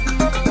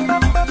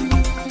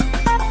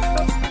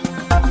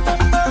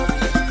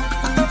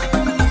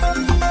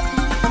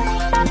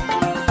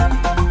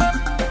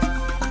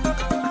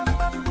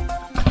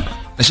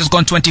It's just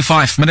gone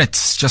 25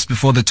 minutes just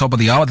before the top of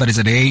the hour. That is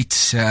at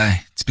 8.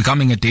 It's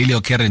becoming a daily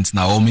occurrence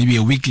now, or maybe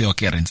a weekly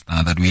occurrence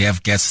now that we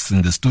have guests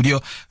in the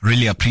studio.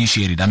 Really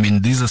appreciate it. I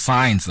mean, these are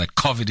signs that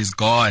COVID is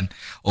gone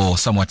or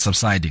somewhat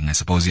subsiding, I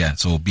suppose. Yeah.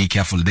 So be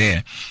careful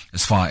there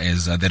as far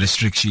as the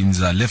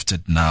restrictions are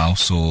lifted now.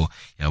 So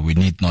yeah, we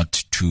need not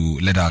to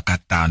let our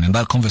guard down. In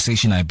that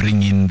conversation, I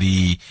bring in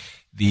the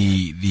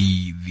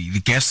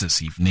guest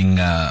this evening,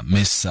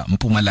 Miss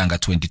Mpumalanga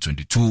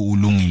 2022,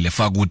 Ulungile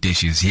Fagude.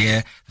 She's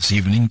here this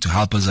evening to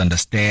help us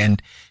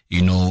understand,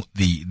 I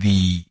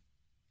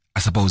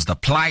suppose the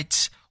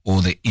plight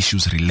or the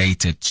issues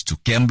related to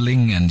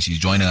gambling. And she's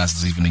joining us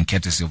this evening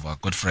courtesy of our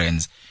good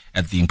friends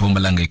at the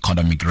Mpumalanga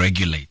Economic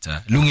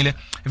Regulator. Lungile,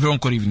 everyone,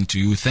 good evening to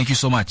you. Thank you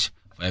so much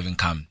for having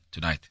come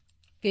tonight.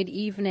 Good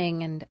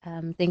evening, and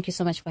thank you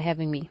so much for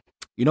having me.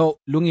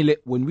 Lungile,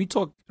 when we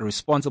talk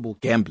responsible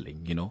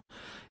gambling,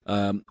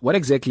 what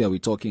exactly are we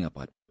talking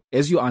about?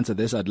 As you answer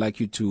this, I'd like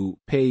you to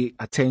pay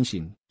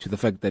attention to the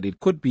fact that it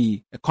could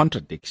be a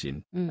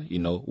contradiction,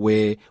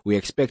 where we're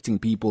expecting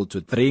people to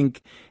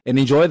drink and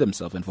enjoy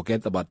themselves and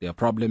forget about their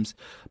problems.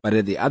 But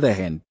at the other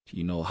hand,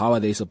 how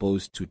are they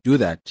supposed to do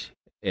that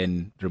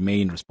and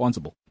remain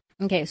responsible?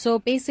 Okay, so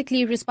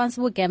basically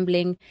responsible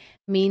gambling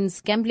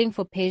means gambling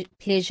for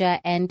pleasure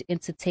and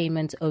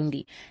entertainment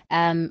only.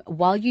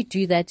 While you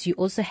do that, you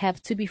also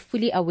have to be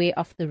fully aware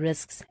of the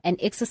risks and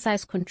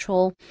exercise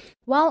control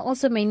while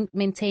also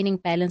maintaining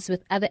balance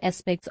with other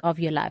aspects of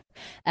your life.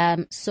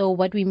 So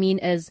what we mean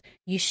is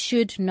you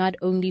should not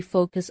only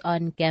focus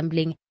on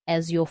gambling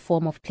as your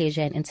form of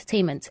pleasure and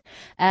entertainment.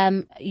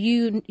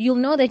 You'll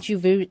know that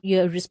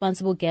you're a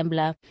responsible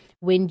gambler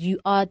when you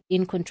are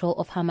in control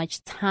of how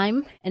much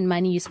time and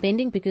money you're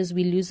spending, because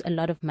we lose a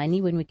lot of money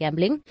when we're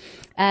gambling.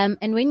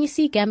 And when you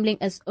see gambling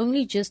as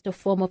only just a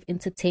form of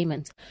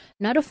entertainment,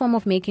 not a form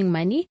of making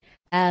money,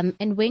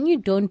 and when you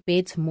don't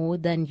bet more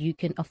than you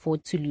can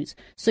afford to lose.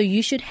 So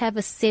you should have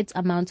a set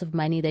amount of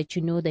money that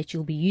you know that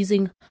you'll be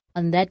using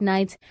on that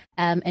night,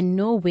 and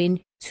know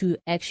when to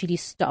actually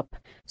stop.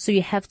 So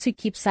you have to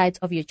keep sight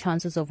of your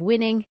chances of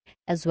winning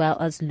as well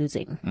as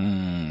losing.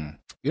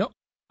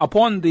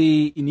 Upon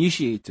the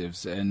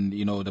initiatives and,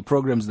 the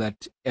programs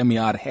that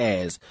MER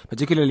has,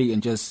 particularly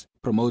in just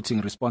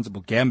promoting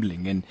responsible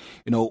gambling, and,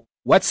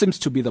 what seems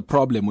to be the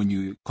problem when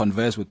you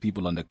converse with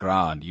people on the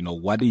ground?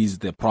 What is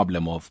the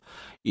problem of,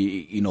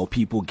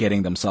 people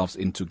getting themselves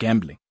into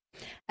gambling?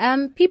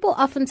 People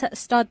often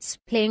start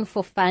playing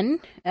for fun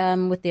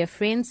with their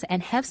friends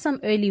and have some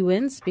early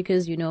wins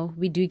because,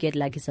 we do get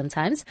lucky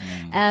sometimes.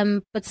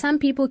 But some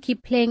people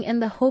keep playing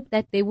in the hope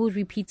that they will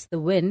repeat the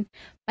win,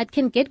 but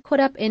can get caught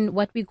up in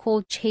what we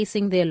call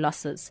chasing their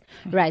losses,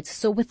 right?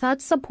 So without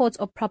support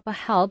or proper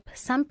help,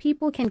 some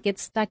people can get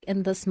stuck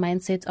in this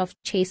mindset of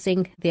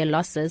chasing their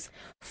losses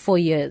for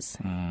years.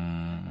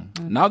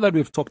 Now that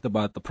we've talked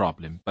about the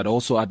problem, but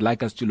also I'd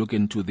like us to look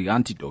into the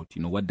antidote,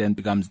 what then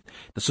becomes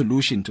the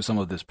solution to some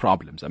of these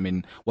problems. I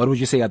mean, what would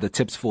you say are the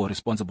tips for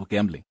responsible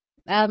gambling?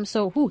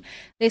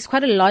 There's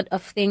quite a lot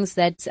of things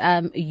that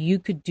you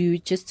could do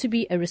just to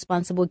be a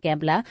responsible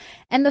gambler.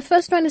 And the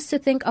first one is to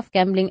think of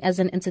gambling as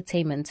an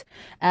entertainment,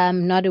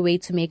 not a way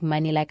to make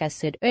money. Like I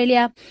said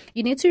earlier,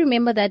 you need to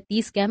remember that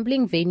these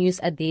gambling venues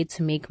are there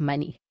to make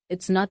money.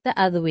 It's not the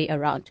other way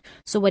around.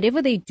 So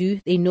whatever they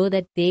do, they know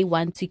that they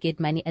want to get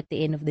money at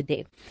the end of the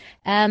day.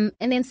 And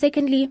then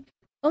secondly,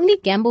 only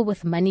gamble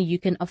with money you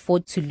can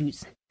afford to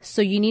lose.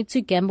 So you need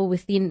to gamble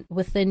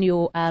within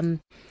your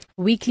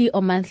weekly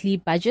or monthly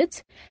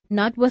budget,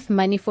 not with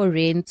money for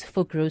rent,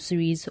 for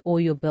groceries, or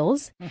your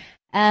bills.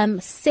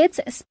 Set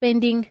a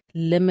spending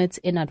limit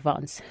in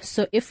advance.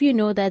 So if you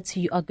know that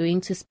you are going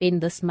to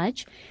spend this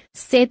much,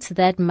 set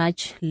that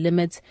much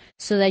limit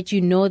so that you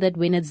know that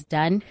when it's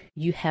done,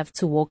 you have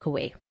to walk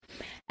away.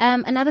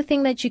 Another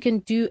thing that you can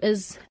do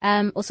is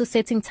also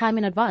setting time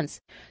in advance.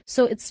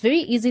 So it's very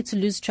easy to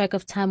lose track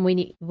of time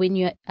when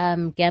you're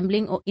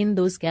gambling or in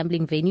those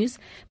gambling venues,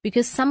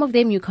 because some of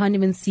them you can't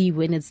even see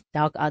when it's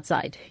dark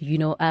outside.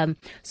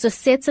 So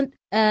set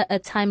a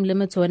time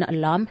limit or an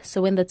alarm.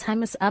 So when the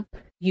time is up,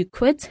 you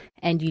quit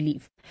and you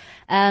leave.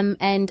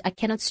 And I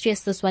cannot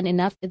stress this one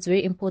enough. It's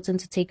very important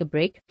to take a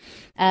break.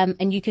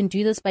 And you can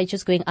do this by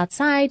just going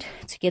outside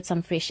to get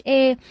some fresh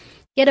air,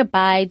 get a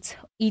bite,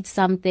 eat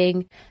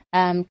something,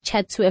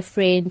 chat to a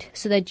friend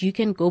so that you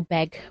can go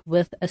back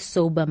with a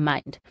sober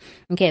mind.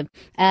 Okay.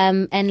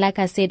 And like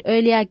I said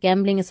earlier,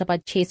 gambling is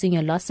about chasing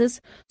your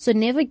losses. So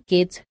never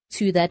get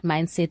to that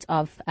mindset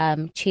of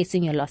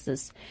chasing your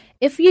losses.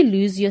 If you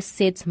lose your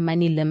set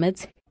money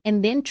limit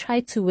and then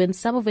try to win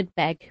some of it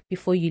back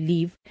before you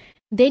leave,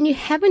 then you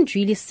haven't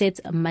really set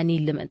a money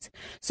limit.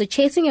 So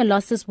chasing your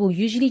losses will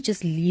usually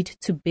just lead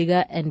to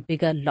bigger and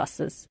bigger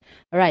losses.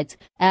 All right.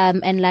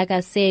 And like I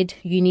said,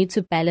 you need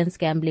to balance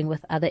gambling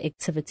with other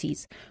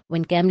activities.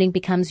 When gambling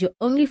becomes your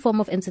only form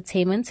of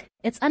entertainment,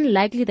 it's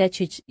unlikely that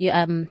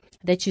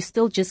you're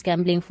still just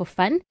gambling for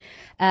fun.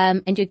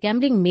 And your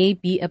gambling may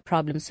be a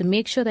problem. So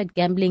make sure that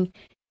gambling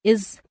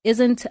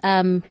isn't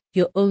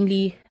your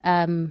only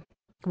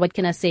what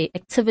can I say,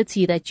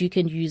 activity that you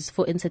can use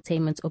for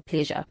entertainment or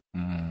pleasure.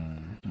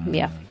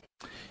 Yeah.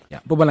 Yeah,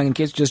 Mpumalanga, in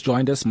case you just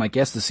joined us, my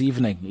guest this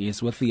evening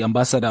is with the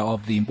ambassador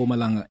of the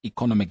Mpumalanga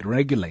Economic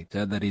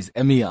Regulator, that is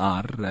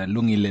MER,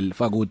 Lungile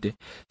Fagute.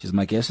 She's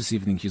my guest this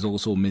evening. She's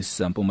also Miss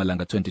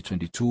Mpumalanga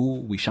 2022.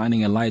 We're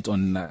shining a light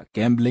on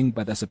gambling,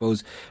 but I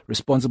suppose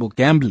responsible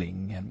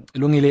gambling.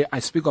 Lungile, I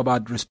speak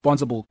about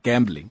responsible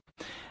gambling.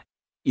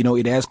 You know,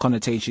 it has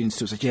connotations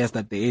to suggest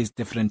that there is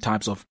different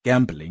types of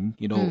gambling.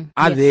 You know,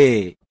 are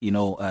there,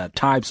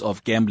 types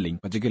of gambling,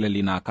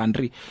 particularly in our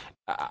country?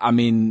 I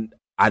mean,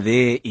 are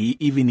they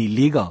even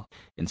illegal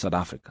in South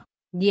Africa?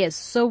 Yes,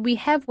 so we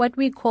have what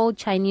we call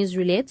Chinese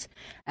roulette.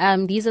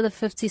 These are the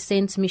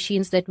 50-cent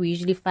machines that we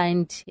usually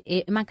find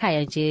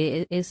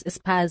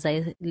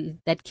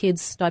that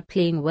kids start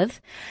playing with.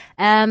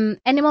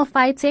 Animal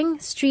fighting,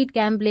 street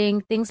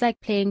gambling, things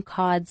like playing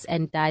cards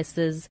and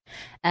dices.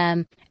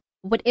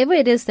 Whatever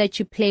it is that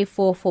you play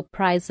for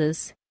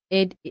prizes,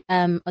 it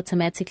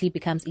automatically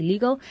becomes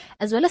illegal,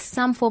 as well as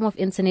some form of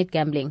internet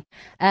gambling.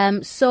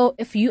 So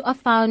if you are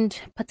found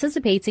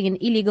participating in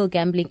illegal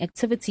gambling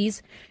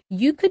activities,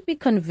 you could be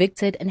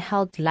convicted and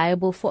held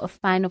liable for a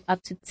fine of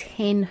up to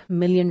 10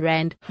 million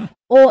rand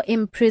or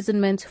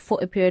imprisonment for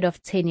a period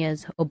of 10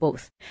 years or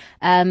both.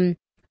 So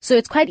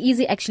it's quite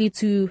easy actually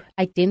to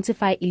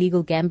identify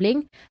illegal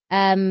gambling.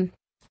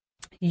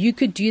 You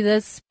could do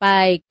this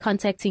by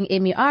contacting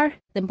MER,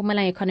 the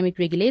Mpumalanga Economic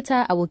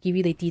Regulator. I will give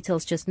you the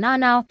details just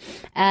now.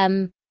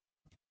 Or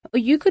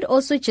you could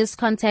also just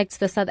contact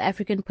the South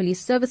African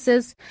Police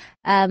Services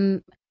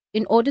in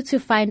order to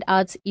find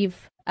out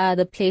if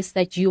the place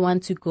that you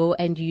want to go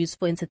and use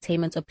for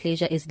entertainment or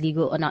pleasure is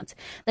legal or not.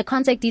 The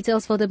contact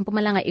details for the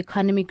Mpumalanga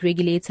Economic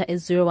Regulator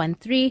is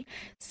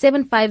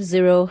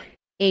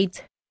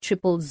 013-750-8000.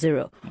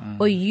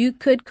 Or you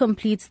could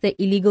complete the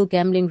illegal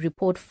gambling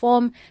report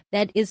form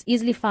that is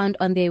easily found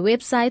on their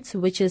website,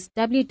 which is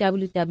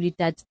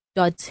www.mer.org.za.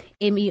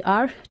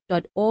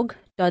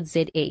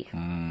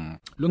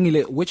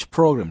 Lungile, which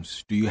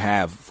programs do you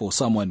have for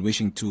someone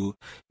wishing to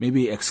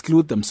maybe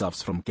exclude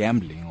themselves from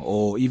gambling,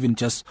 or even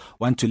just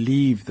want to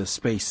leave the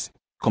space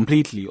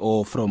completely,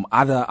 or from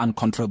other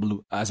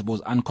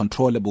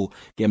uncontrollable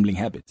gambling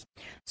habits?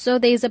 So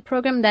there's a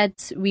program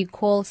that we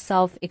call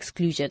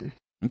self-exclusion.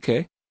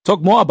 Okay.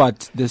 Talk more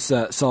about this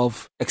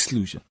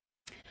self-exclusion.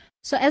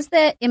 So as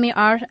the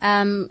MER,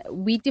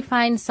 we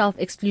define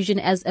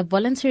self-exclusion as a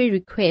voluntary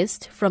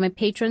request from a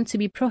patron to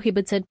be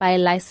prohibited by a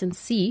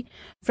licensee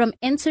from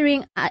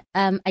entering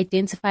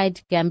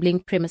identified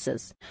gambling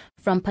premises,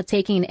 from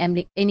partaking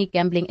in any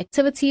gambling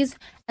activities,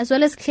 as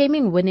well as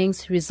claiming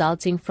winnings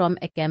resulting from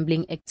a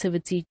gambling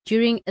activity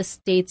during a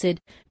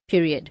stated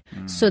period.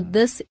 So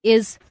this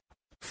is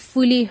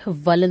fully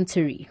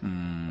voluntary.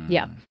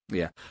 Yeah.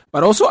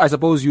 But also, I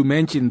suppose you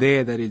mentioned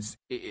there that it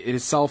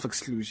is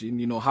self-exclusion.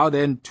 How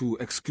then to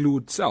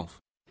exclude self?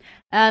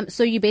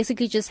 So you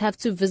basically just have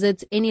to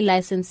visit any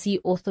licensee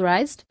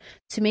authorized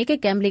to make a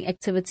gambling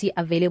activity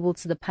available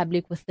to the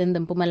public within the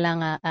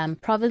Mpumalanga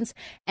province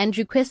and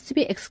request to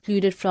be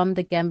excluded from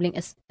the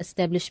gambling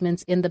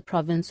establishments in the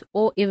province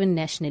or even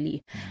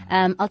nationally.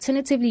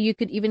 Alternatively, you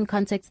could even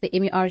contact the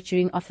MER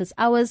during office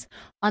hours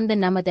on the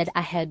number that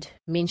I had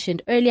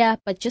mentioned earlier.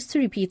 But just to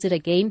repeat it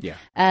again,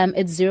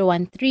 it's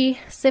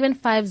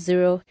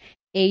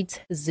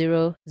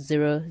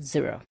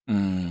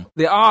 013-750-8000.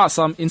 There are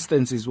some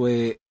instances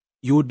where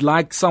you would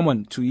like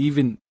someone to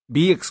even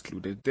be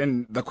excluded.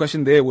 Then the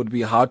question there would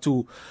be how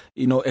to,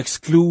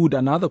 exclude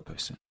another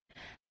person.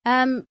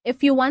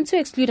 If you want to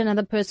exclude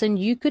another person,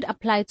 you could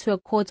apply to a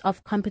court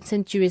of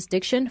competent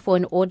jurisdiction for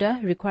an order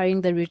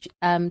requiring the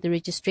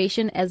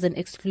registration as an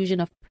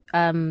exclusion of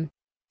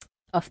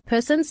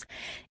persons.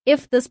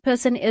 If this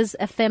person is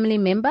a family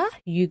member,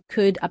 you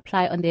could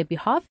apply on their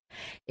behalf.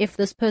 If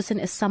this person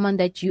is someone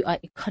that you are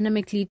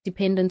economically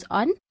dependent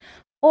on,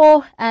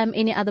 or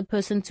any other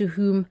person to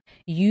whom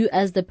you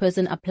as the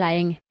person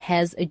applying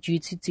has a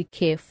duty to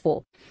care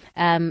for.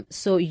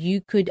 So you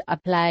could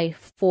apply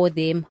for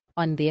them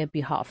on their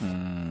behalf.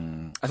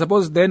 I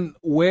suppose then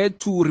where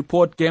to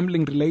report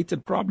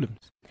gambling-related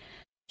problems?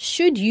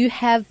 Should you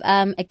have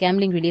a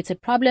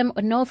gambling-related problem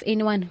or know of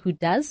anyone who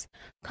does,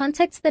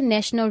 contact the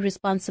National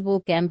Responsible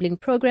Gambling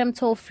Program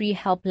toll-free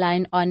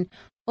helpline on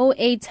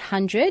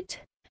 0800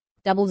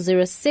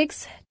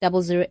 006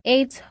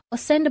 008, or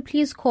send a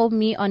please call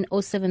me on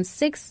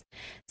 076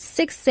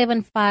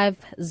 675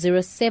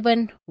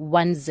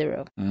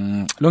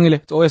 0710. Lungile,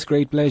 it's always a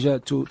great pleasure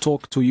to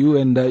talk to you.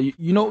 And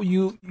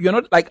you're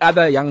not like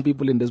other young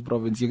people in this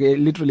province. You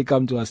can literally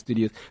come to our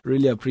studios.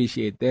 Really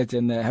appreciate that.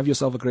 And have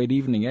yourself a great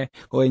evening.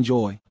 Go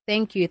enjoy.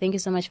 Thank you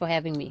so much for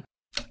having me.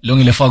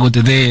 Lungile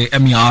Fagote, the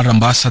MER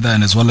ambassador,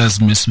 and as well as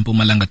Miss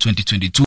Mpumalanga 2022.